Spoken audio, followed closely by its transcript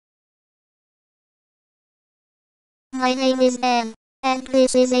My name is Dan, and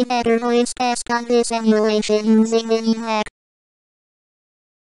this is a better voice test on this emulation using vMac.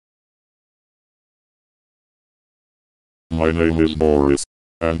 My name is Boris,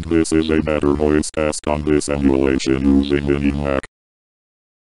 and this is a better voice test on this emulation using vMac.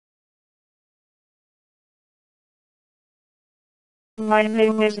 My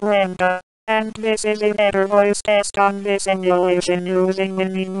name is Brenda, and this is a better voice test on this emulation using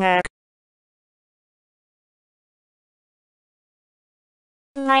vMac.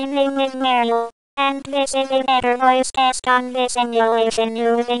 My name is Mario, and this is a better voice test on this emulation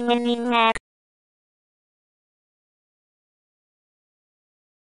using vMac.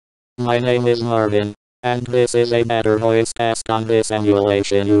 My name is Marvin, and this is a better voice test on this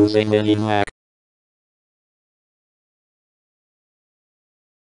emulation using vMac.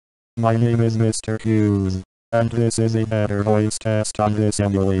 My name is Mr. Hughes, and this is a better voice test on this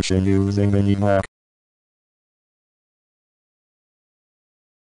emulation using vMac.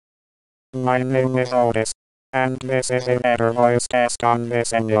 My name is Otis, and this is a better voice test on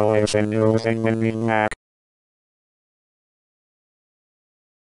this emulation using vMac.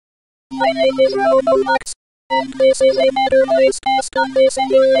 My name is Roblox, and this is a better voice test on this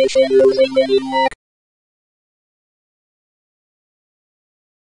emulation using vMac.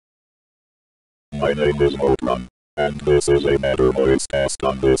 My name is Outrun, and this is a better voice test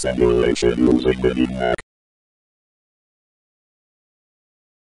on this emulation using vMac.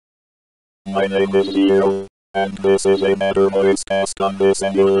 My name is Zero, and this is a better voice test on this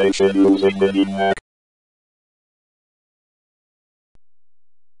emulation using vMac.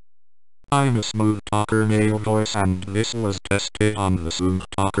 I'm a SmoothTalker male voice, and this was tested on the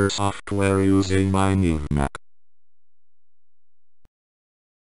SmoothTalker software using my new Mac.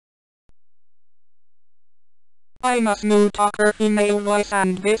 I'm a SmoothTalker female voice,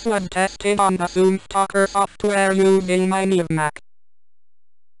 and this was tested on the SmoothTalker software using my new Mac.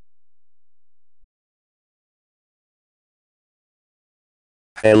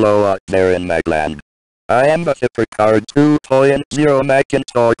 Hello out there in Macland. I am the HyperCard 2.0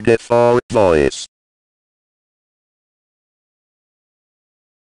 Macintalk default voice.